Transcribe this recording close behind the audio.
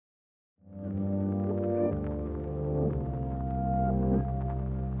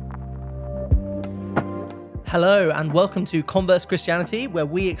Hello and welcome to Converse Christianity, where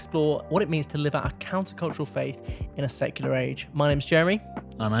we explore what it means to live out a countercultural faith in a secular age. My name's Jeremy.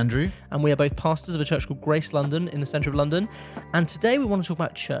 I'm Andrew. And we are both pastors of a church called Grace London in the centre of London. And today we want to talk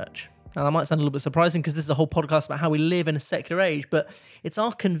about church. Now that might sound a little bit surprising because this is a whole podcast about how we live in a secular age, but it's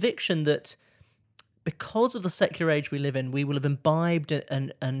our conviction that because of the secular age we live in, we will have imbibed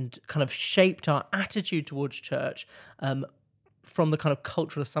and kind of shaped our attitude towards church from the kind of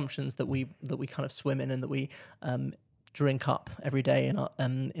cultural assumptions that we kind of swim in and that we drink up every day in our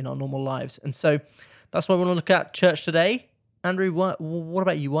normal lives. And so that's why we want to look at church today. Andrew, what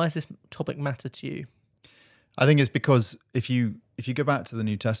about you? Why does this topic matter to you? I think it's because if you go back to the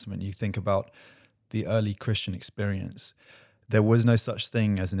New Testament, you think about the early Christian experience, there was no such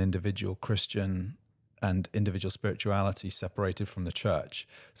thing as an individual Christian and individual spirituality separated from the church.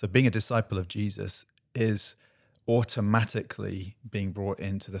 So being a disciple of Jesus is automatically being brought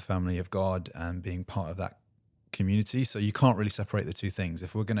into the family of God and being part of that community. So you can't really separate the two things.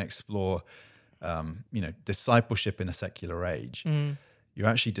 If we're going to explore, discipleship in a secular age, you're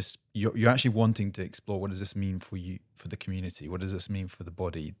actually wanting to explore what does this mean for you, for the community? What does this mean for the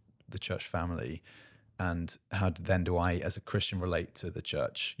body, the church family? And how then do I, as a Christian, relate to the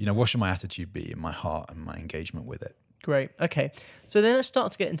church? What should my attitude be in my heart and my engagement with it? Great. Okay. So then let's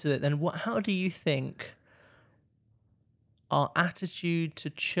start to get into it then. How do you think our attitude to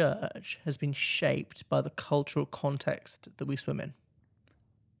church has been shaped by the cultural context that we swim in?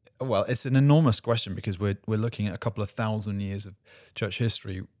 Well, it's an enormous question because we're looking at a couple of thousand years of church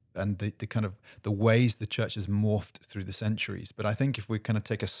history and the kind of the ways the church has morphed through the centuries. But I think if we kind of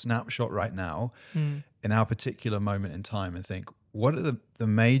take a snapshot right now in our particular moment in time and think, what are the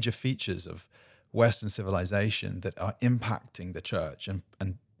major features of Western civilization that are impacting the church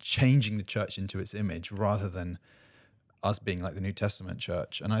and changing the church into its image rather than us being like the New Testament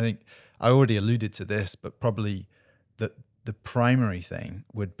church? And I think I already alluded to this, but probably the primary thing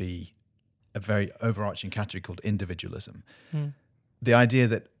would be a very overarching category called individualism. The idea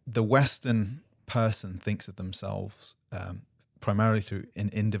that the Western person thinks of themselves primarily in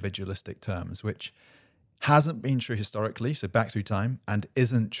individualistic terms, which hasn't been true historically, so back through time, and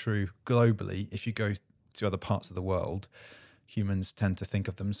isn't true globally. If you go to other parts of the world, humans tend to think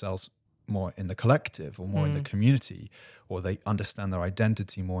of themselves more in the collective or more in the community, or they understand their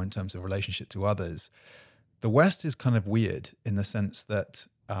identity more in terms of relationship to others. The West is kind of weird in the sense that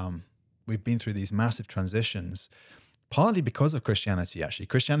we've been through these massive transitions, partly because of Christianity, actually.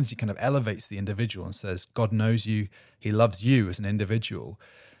 Christianity kind of elevates the individual and says, God knows you, he loves you as an individual.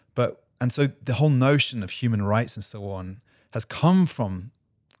 And so the whole notion of human rights and so on has come from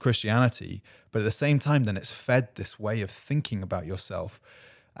Christianity, but at the same time, then it's fed this way of thinking about yourself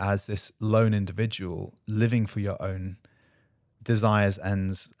as this lone individual living for your own desires,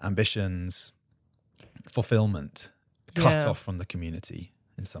 ends, ambitions, fulfillment, cut off from the community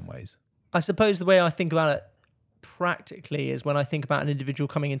in some ways. I suppose the way I think about it practically is when I think about an individual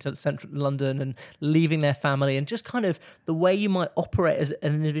coming into central London and leaving their family, and just kind of the way you might operate as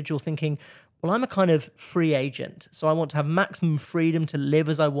an individual thinking, well, I'm a kind of free agent, so I want to have maximum freedom to live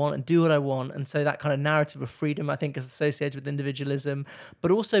as I want and do what I want. And so that kind of narrative of freedom, I think, is associated with individualism.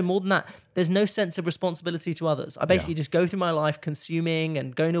 But also more than that, there's no sense of responsibility to others. I basically just go through my life consuming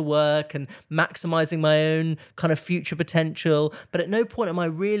and going to work and maximizing my own kind of future potential. But at no point am I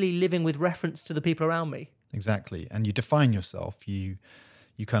really living with reference to the people around me. Exactly. And you define yourself. You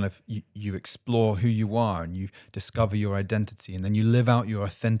explore who you are and you discover your identity, and then you live out your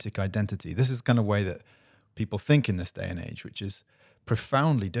authentic identity. This is the kind of way that people think in this day and age, which is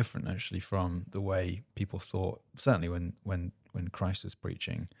profoundly different actually from the way people thought, certainly when Christ was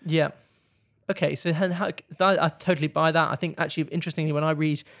preaching. Yeah. Okay, so I totally buy that. I think actually, interestingly, when I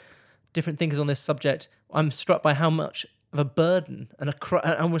read different thinkers on this subject, I'm struck by how much of a burden and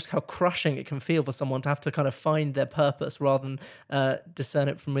almost how crushing it can feel for someone to have to kind of find their purpose rather than discern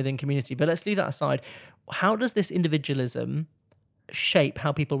it from within community. But let's leave that aside. How does this individualism shape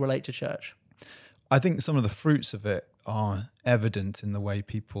how people relate to church? I think some of the fruits of it are evident in the way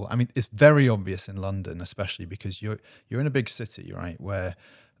people, it's very obvious in London, especially because you're in a big city, right, where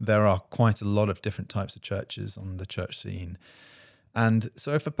there are quite a lot of different types of churches on the church scene. And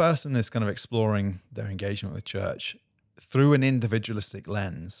so if a person is kind of exploring their engagement with church through an individualistic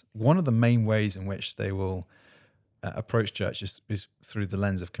lens, one of the main ways in which they will approach church is through the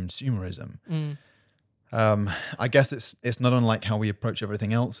lens of consumerism. I guess it's not unlike how we approach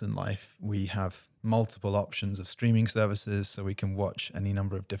everything else in life. We have multiple options of streaming services, so we can watch any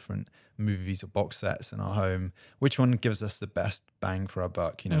number of different movies or box sets in our home. Which one gives us the best bang for our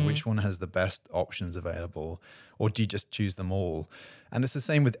buck? Which one has the best options available, or do you just choose them all? And it's the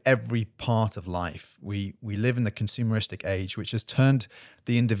same with every part of life. We live in the consumeristic age, which has turned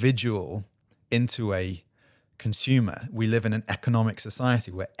the individual into a consumer. We live in an economic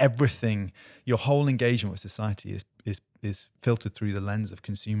society where everything, your whole engagement with society is filtered through the lens of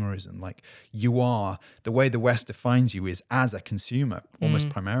consumerism. Like, you are, the way the West defines you is as a consumer, almost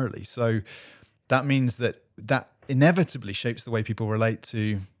primarily. So that means that inevitably shapes the way people relate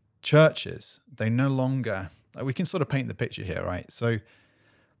to churches. They no longer, like, we can sort of paint the picture here, right? So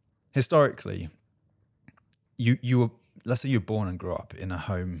historically, you were, let's say you're born and grew up in a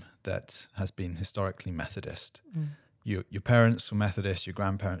home that has been historically Methodist. Your parents were Methodist, your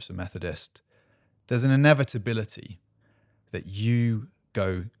grandparents were Methodist. There's an inevitability that you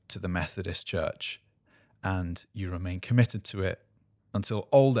go to the Methodist church and you remain committed to it until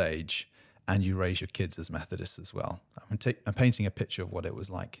old age, and you raise your kids as Methodists as well. I'm painting a picture of what it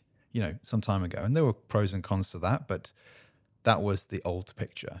was like, some time ago. And there were pros and cons to that, but that was the old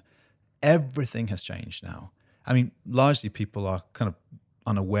picture. Everything has changed now. I mean, largely people are kind of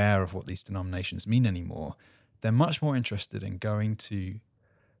unaware of what these denominations mean anymore. They're much more interested in going to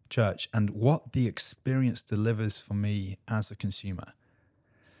church and what the experience delivers for me as a consumer.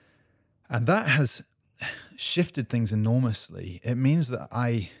 And that has shifted things enormously. It means that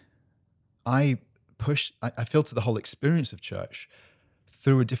I filter the whole experience of church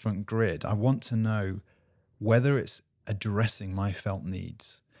through a different grid. I want to know whether it's addressing my felt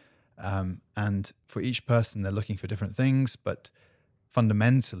needs. And for each person, they're looking for different things, but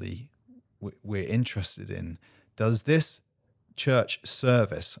fundamentally, we're interested in, does this church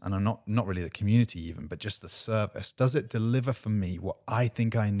service, and I'm not really the community even, but just the service, does it deliver for me what I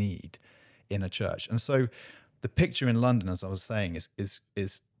think I need in a church? And so the picture in London, as I was saying,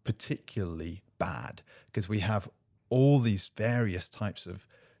 is particularly bad, because we have all these various types of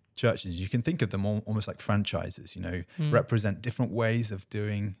churches. You can think of them almost like franchises, represent different ways of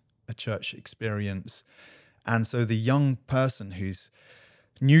doing a church experience. And so the young person who's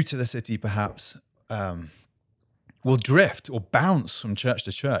new to the city perhaps will drift or bounce from church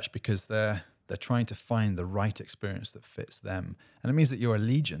to church because they're trying to find the right experience that fits them. And it means that your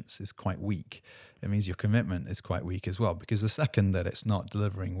allegiance is quite weak. It means your commitment is quite weak as well, because the second that it's not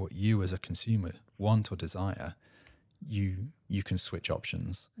delivering what you as a consumer want or desire, you can switch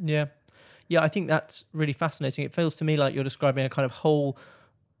options. Yeah, I think that's really fascinating. It feels to me like you're describing a kind of whole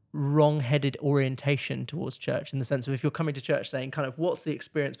wrong-headed orientation towards church, in the sense of, if you're coming to church saying kind of, what's the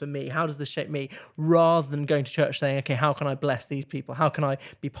experience for me, how does this shape me, rather than going to church saying, okay, how can I bless these people, how can I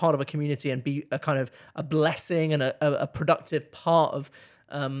be part of a community and be a kind of a blessing and a productive part of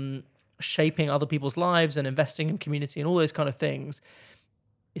shaping other people's lives and investing in community and all those kind of things.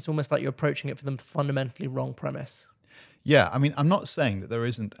 It's almost like you're approaching it from the fundamentally wrong premise. Yeah, I mean, I'm not saying that there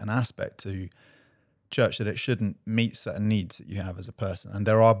isn't an aspect to church that it shouldn't meet certain needs that you have as a person, and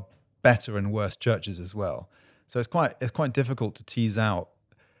there are better and worse churches as well. So it's quite difficult to tease out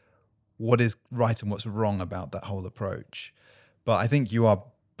what is right and what's wrong about that whole approach. But I think you are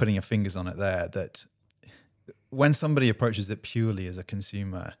putting your fingers on it there, that when somebody approaches it purely as a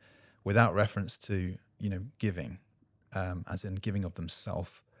consumer without reference to giving, as in giving of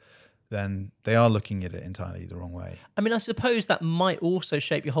themselves, then they are looking at it entirely the wrong way. I mean, I suppose that might also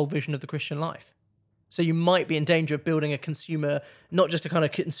shape your whole vision of the Christian life. So you might be in danger of building a consumer, not just a kind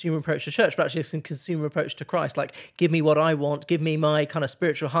of consumer approach to church, but actually a consumer approach to Christ. Like, give me what I want, give me my kind of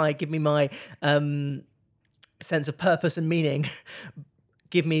spiritual high, give me my sense of purpose and meaning,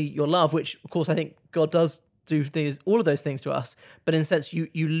 give me your love, which, of course, I think God does do all of those things to us. But in a sense,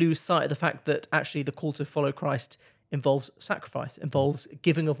 you lose sight of the fact that actually the call to follow Christ involves sacrifice, involves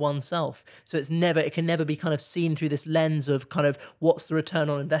giving of oneself. So it can never be kind of seen through this lens of kind of what's the return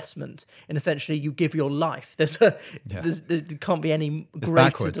on investment. And essentially, you give your life. There can't be any greater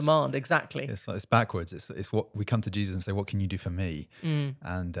backwards. Demand. Exactly. It's backwards. It's what we come to Jesus and say, what can you do for me?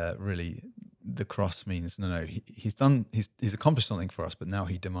 And really, the cross means no. He's accomplished something for us, but now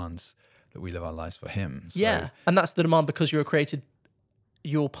he demands that we live our lives for him. So, yeah, and that's the demand, because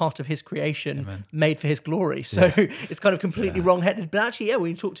you're part of his creation. Amen. Made for his glory. So it's kind of completely wrong-headed. But actually,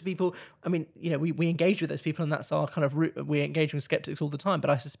 when you talk to people, I mean, we engage with those people, and that's our kind of route. We engage with skeptics all the time, but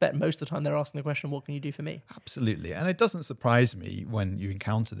I suspect most of the time they're asking the question, what can you do for me? Absolutely. And it doesn't surprise me when you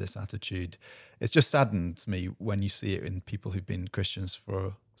encounter this attitude. It's just saddens me when you see it in people who've been Christians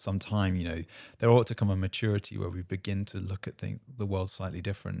for some time. There ought to come a maturity where we begin to look at the world slightly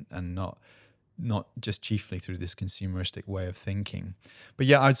different and not not just chiefly through this consumeristic way of thinking. But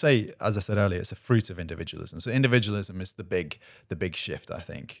yeah, I'd say, as I said earlier, it's a fruit of individualism. So individualism is the big shift, I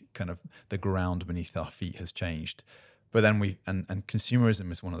think. Kind of the ground beneath our feet has changed. But then and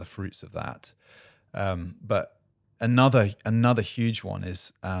consumerism is one of the fruits of that. But another huge one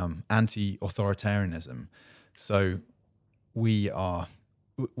is anti-authoritarianism. So we're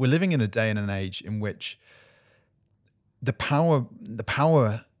living in a day and an age in which the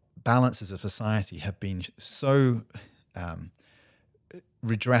power balances of society have been so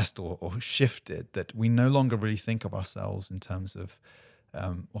redressed or shifted that we no longer really think of ourselves in terms of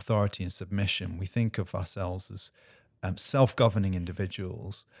authority and submission. We think of ourselves as self-governing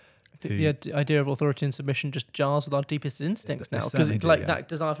individuals. I think the idea of authority and submission just jars with our deepest instincts now, because it's like that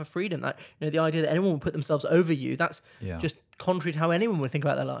desire for freedom, that the idea that anyone would put themselves over you, that's just contrary to how anyone would think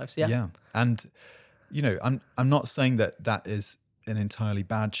about their lives. Yeah. And I'm not saying that is an entirely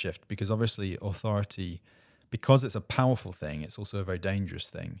bad shift, because obviously authority, because it's a powerful thing, it's also a very dangerous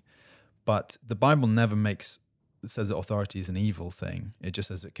thing. But the Bible never says that authority is an evil thing. It just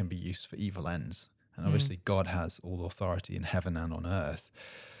says it can be used for evil ends. And obviously God has all authority in heaven and on earth.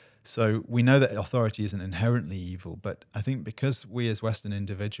 So we know that authority isn't inherently evil, but I think because we as Western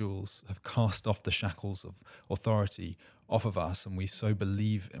individuals have cast off the shackles of authority off of us, and we so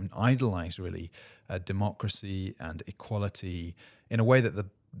believe and idolize really democracy and equality in a way that the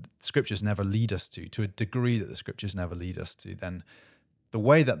scriptures never lead us to a degree that the scriptures never lead us to, then the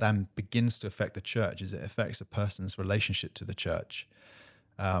way that then begins to affect the church is it affects a person's relationship to the church.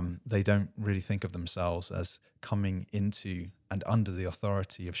 They don't really think of themselves as coming into and under the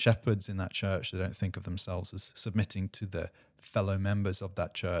authority of shepherds in that church. They don't think of themselves as submitting to the fellow members of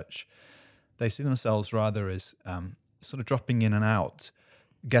that church. They see themselves rather as sort of dropping in and out,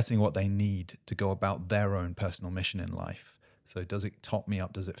 getting what they need to go about their own personal mission in life. So does it top me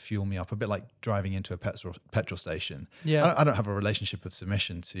up? Does it fuel me up? A bit like driving into a petrol station. Yeah. I don't have a relationship of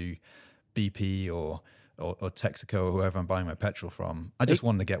submission to BP or Texaco or whoever I'm buying my petrol from. I just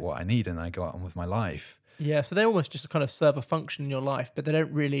want to get what I need, and then I go out on with my life. Yeah, so they almost just kind of serve a function in your life, but they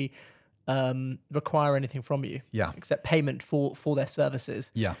don't really require anything from you, except payment for their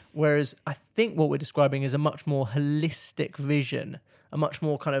services. Yeah. Whereas I think what we're describing is a much more holistic vision, a much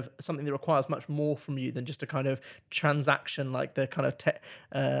more kind of something that requires much more from you than just a kind of transaction like the kind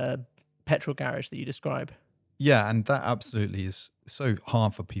of petrol garage that you describe. Yeah, and that absolutely is so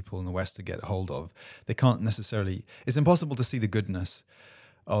hard for people in the West to get hold of. They can't necessarily, it's impossible to see the goodness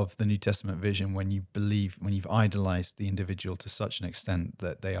of the New Testament vision when you've idolized the individual to such an extent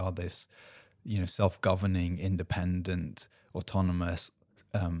that they are this, self-governing, independent, autonomous,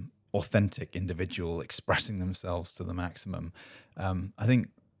 authentic individual expressing themselves to the maximum. I think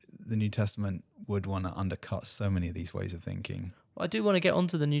the New Testament would want to undercut so many of these ways of thinking. I do want to get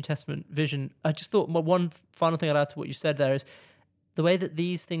onto the New Testament vision. I just thought one final thing I'd add to what you said there is the way that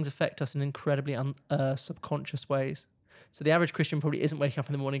these things affect us in incredibly subconscious ways. So the average Christian probably isn't waking up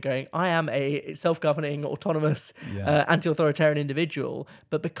in the morning going, I am a self-governing, autonomous, anti-authoritarian individual.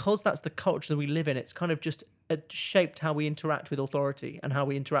 But because that's the culture that we live in, it's kind of just shaped how we interact with authority and how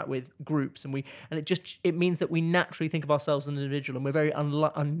we interact with groups. And it means that we naturally think of ourselves as an individual, and we're very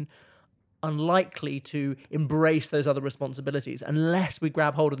unlikely to embrace those other responsibilities unless we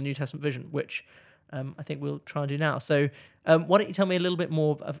grab hold of the New Testament vision, which I think we'll try and do now. So why don't you tell me a little bit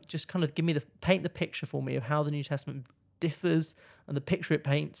more of just kind of paint the picture for me of how the New Testament differs and the picture it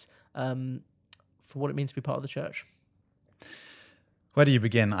paints for what it means to be part of the church. Where do you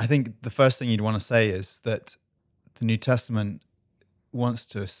begin? I think the first thing you'd want to say is that the New Testament wants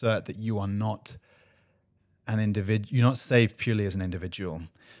to assert that you are not an individual. You're not saved purely as an individual.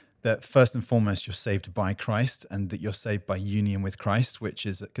 That first and foremost, you're saved by Christ, and that you're saved by union with Christ, which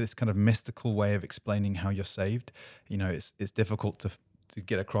is this kind of mystical way of explaining how you're saved. It's difficult to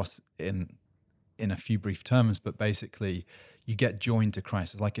get across in a few brief terms, but basically you get joined to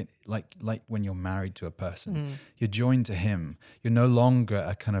Christ. It's like when you're married to a person, you're joined to him. You're no longer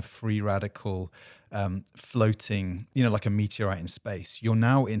a kind of free radical floating, like a meteorite in space. You're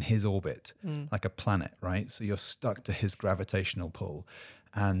now in his orbit, like a planet, right? So you're stuck to his gravitational pull,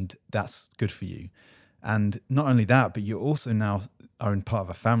 and that's good for you. And not only that, but you also now are in part of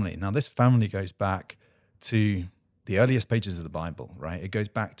a family. Now this family goes back to the earliest pages of the Bible, right? It goes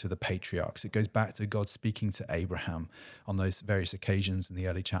back to the patriarchs. It goes back to God speaking to Abraham on those various occasions in the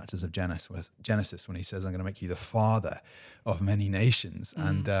early chapters of Genesis when he says, I'm going to make you the father of many nations.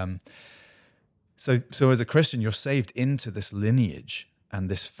 And so as a Christian, you're saved into this lineage and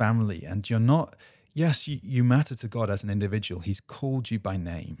this family. And you're not, yes, you matter to God as an individual. He's called you by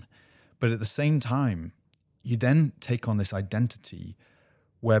name. But at the same time, you then take on this identity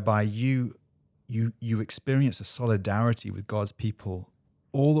whereby you you experience a solidarity with God's people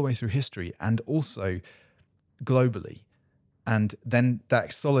all the way through history and also globally. And then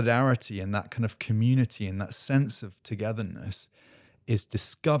that solidarity and that kind of community and that sense of togetherness is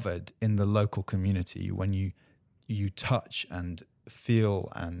discovered in the local community when you touch and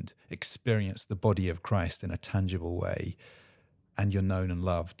feel and experience the body of Christ in a tangible way, and you're known and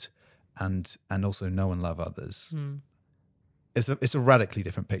loved, and also know and love others. It's a radically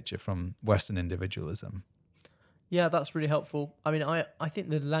different picture from Western individualism. Yeah, that's really helpful. I mean, I think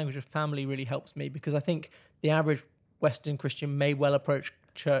the language of family really helps me, because I think the average Western Christian may well approach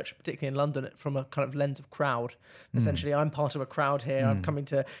church, particularly in London, from a kind of lens of crowd. Essentially, I'm part of a crowd here. I'm coming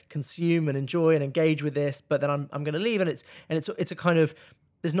to consume and enjoy and engage with this, but then I'm going to leave, and it's a kind of,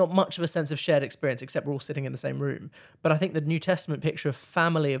 there's not much of a sense of shared experience except we're all sitting in the same room. But I think the New Testament picture of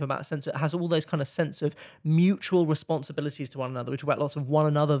family, of about sense, it has all those kind of sense of mutual responsibilities to one another. We talk about lots of one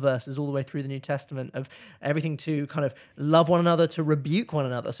another verses all the way through the New Testament, of everything to kind of love one another, to rebuke one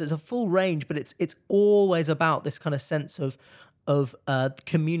another. So it's a full range, but it's always about this kind of sense of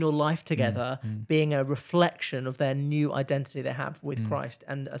communal life together, being a reflection of their new identity they have with Christ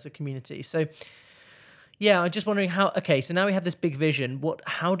and as a community. So yeah, I'm just wondering so now we have this big vision.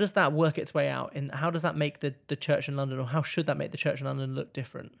 How does that work its way out? And how does that make the church in London, or how should that make the church in London look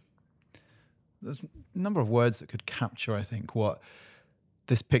different? There's a number of words that could capture, I think, what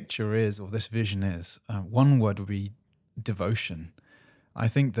this picture is, or this vision is. One word would be devotion. I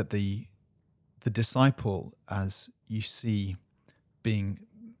think that the disciple, as you see being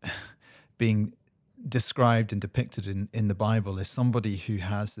described and depicted in the Bible, is somebody who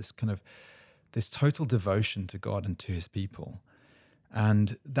has this total devotion to God and to his people.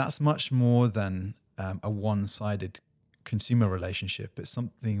 And that's much more than a one-sided consumer relationship. It's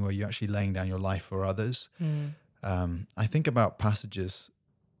something where you're actually laying down your life for others. I think about passages,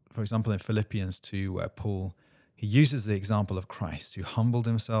 for example, in Philippians 2, where Paul, he uses the example of Christ, who humbled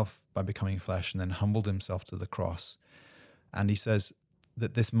himself by becoming flesh and then humbled himself to the cross. And he says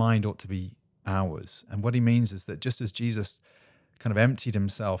that this mind ought to be ours. And what he means is that just as Jesus kind of emptied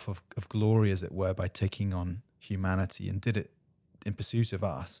himself of glory, as it were, by taking on humanity and did it in pursuit of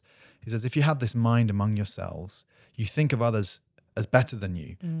us, he says, if you have this mind among yourselves, you think of others as better than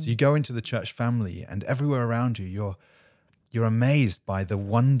you. So you go into the church family, and everywhere around you, you're amazed by the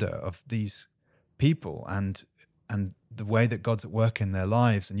wonder of these people and the way that God's at work in their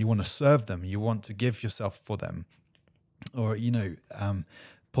lives, and you want to serve them, you want to give yourself for them. Or,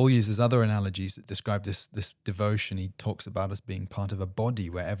 Paul uses other analogies that describe this devotion. He talks about us being part of a body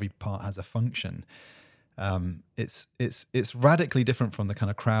where every part has a function. It's radically different from the kind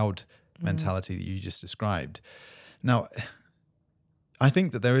of crowd mentality that you just described. Now, I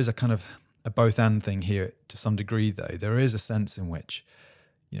think that there is a kind of a both and thing here to some degree, though. There is a sense in which,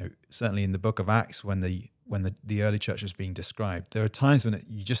 certainly in the book of Acts, when the early church was being described, there are times when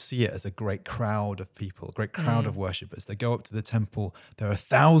you just see it as a great crowd of people, a great crowd of worshippers. They go up to the temple. There are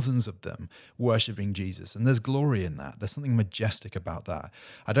thousands of them worshiping Jesus, and there's glory in that. There's something majestic about that.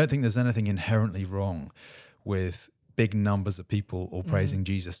 I don't think there's anything inherently wrong with big numbers of people all praising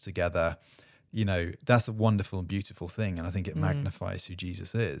Jesus together. That's a wonderful and beautiful thing, and I think it magnifies who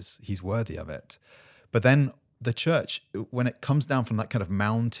Jesus is. He's worthy of it. But then the church, when it comes down from that kind of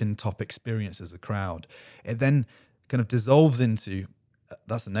mountaintop experience as a crowd, it then kind of dissolves into,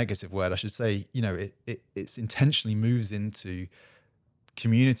 that's a negative word, I should say, it's intentionally moves into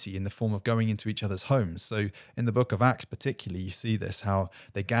community in the form of going into each other's homes. So in the book of Acts particularly, you see this, how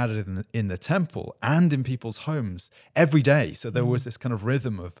they gathered in the temple and in people's homes every day. So there was this kind of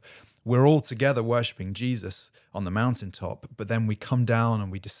rhythm of, we're all together worshiping Jesus on the mountaintop, but then we come down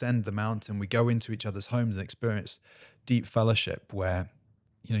and we descend the mountain, we go into each other's homes and experience deep fellowship where,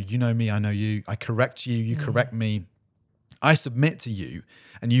 you know me, I know you, I correct you, you correct me, I submit to you,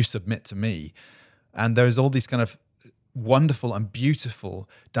 and you submit to me. And there's all these kind of wonderful and beautiful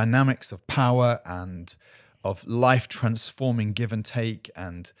dynamics of power and of life transforming give and take,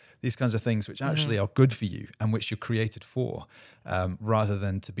 and these kinds of things which actually are good for you and which you're created for, rather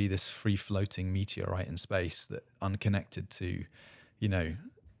than to be this free floating meteorite in space that unconnected to,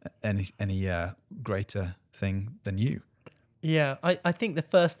 any greater thing than you. Yeah, I think the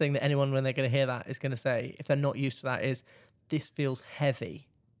first thing that anyone, when they're going to hear that, is going to say, if they're not used to that, is, this feels heavy.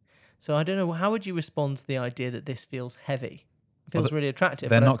 So I don't know, how would you respond to the idea that this feels heavy? It feels really attractive.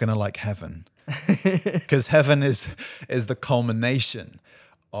 They're not going to like heaven, because heaven is the culmination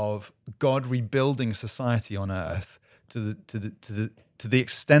of God rebuilding society on earth to the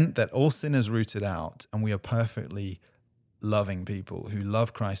extent that all sin is rooted out, and we are perfectly loving people who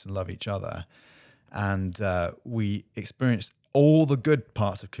love Christ and love each other, and we experience all the good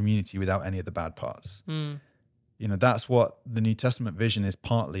parts of community without any of the bad parts. You know, that's what the New Testament vision is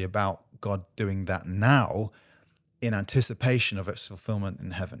partly about, God doing that now in anticipation of its fulfillment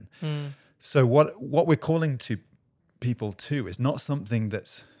in heaven. So what we're calling to people too is not something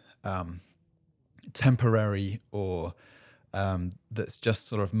that's temporary or that's just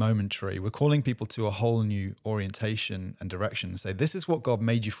sort of momentary. We're calling people to a whole new orientation and direction and say, this is what God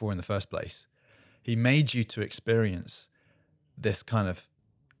made you for in the first place. He made you to experience this kind of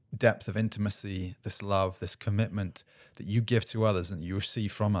depth of intimacy, this love, this commitment that you give to others and you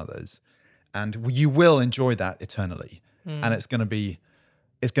receive from others. And you will enjoy that eternally. And it's going to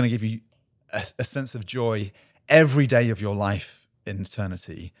give you a sense of joy every day of your life in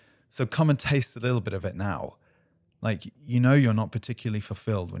eternity. So come and taste a little bit of it now. Like, you know, you're not particularly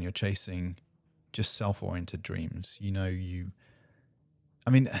fulfilled when you're chasing just self-oriented dreams. You know, you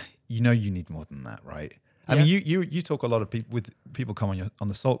need more than that, right? I mean, you talk a lot of people come on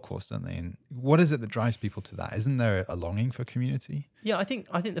the SALT course, don't they? And what is it that drives people to that? Isn't there a longing for community? Yeah, I think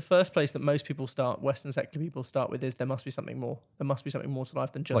the first place that most people start, Western secular people start with, is there must be something more. There must be something more to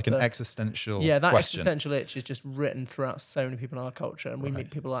life than just like an existential that question. Existential itch is just written throughout so many people in our culture, and we meet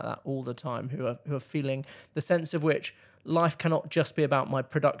people like that all the time who are feeling the sense of which life cannot just be about my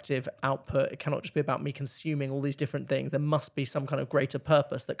productive output. It cannot just be about me consuming all these different things. There must be some kind of greater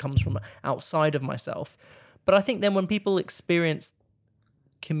purpose that comes from outside of myself. But I think then when people experience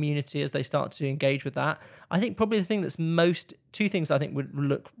community as they start to engage with that, I think probably the thing that's two things I think would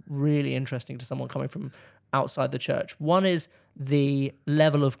look really interesting to someone coming from outside the church. One is the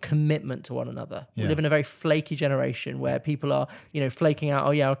level of commitment to one another. We live in a very flaky generation where people are, flaking out,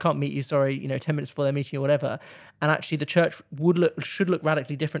 oh yeah, I can't meet you, sorry, 10 minutes before their meeting or whatever. And actually the church should look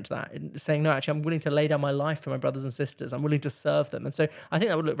radically different to that, saying, no, actually I'm willing to lay down my life for my brothers and sisters. I'm willing to serve them. And so I think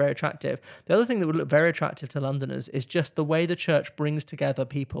that would look very attractive. The other thing that would look very attractive to Londoners is just the way the church brings together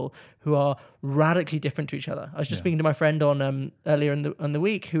people who are radically different to each other. I was just speaking to my friend on earlier in the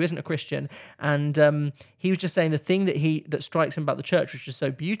week who isn't a Christian, and he was just saying the thing that strikes him about the church, which is so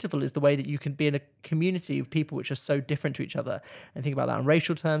beautiful, is the way that you can be in a community of people which are so different to each other. And think about that in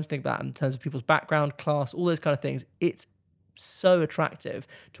racial terms, think about that in terms of people's background, class, all those kind of things. It's so attractive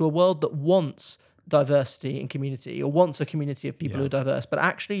to a world that wants diversity in community or wants a community of people who are diverse. But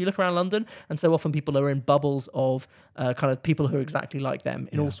actually, you look around London, and so often people are in bubbles of kind of people who are exactly like them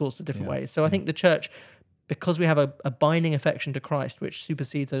in all sorts of different ways. So I think the church, because we have a binding affection to Christ, which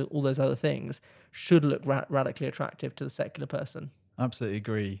supersedes all those other things, should look radically attractive to the secular person. Absolutely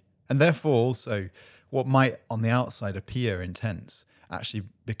agree. And therefore also what might on the outside appear intense actually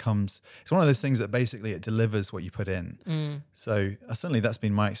becomes, it's one of those things that basically it delivers what you put in. So certainly that's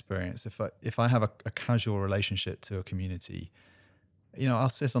been my experience. If I have a casual relationship to a community, I'll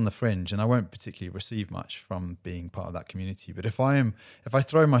sit on the fringe and I won't particularly receive much from being part of that community. But if I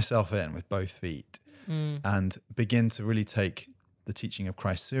throw myself in with both feet and begin to really take the teaching of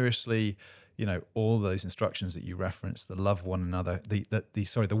Christ seriously, all those instructions that you referenced, the love one another, the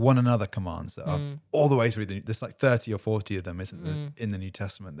one another commands that are all the way through. There's like 30 or 40 of them, isn't there, in the New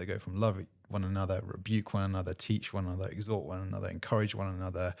Testament? They go from love one another, rebuke one another, teach one another, exhort one another, encourage one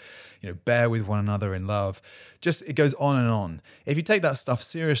another, bear with one another in love. Just, it goes on and on. If you take that stuff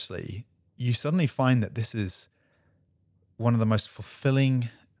seriously, you suddenly find that this is one of the most fulfilling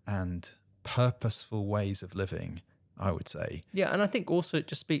and purposeful ways of living, I would say. Yeah, and I think also it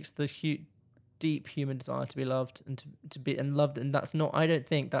just speaks to the deep human desire to be loved and to be loved, and that's not, I don't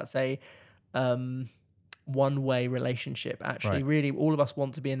think that's a one-way relationship. Actually, really, all of us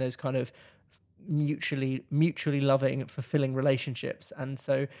want to be in those kind of mutually loving, fulfilling relationships. And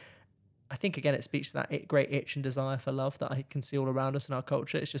so I think again it speaks to that great itch and desire for love that I can see all around us in our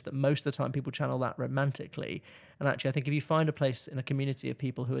culture. It's just that most of the time people channel that romantically, and actually I think if you find a place in a community of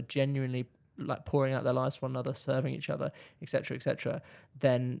people who are genuinely like pouring out their lives for one another, serving each other, etc.,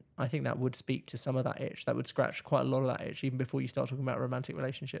 then I think that would speak to some of that itch. That would scratch quite a lot of that itch, even before you start talking about romantic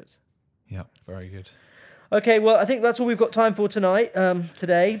relationships. Yeah, very good. Okay, well, I think that's all we've got time for tonight.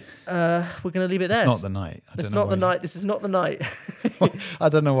 Today, we're going to leave it there. It's not the night. It's not the night. This is not the night. I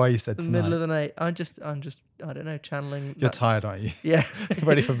don't know why you said the tonight. middle of the night. I'm just, I don't know, channeling. You're tired, aren't you? Yeah.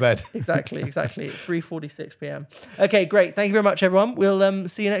 Ready for bed. Exactly. 3:46 p.m. Okay, great. Thank you very much, everyone. We'll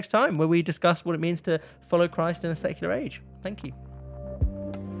see you next time where we discuss what it means to follow Christ in a secular age. Thank you.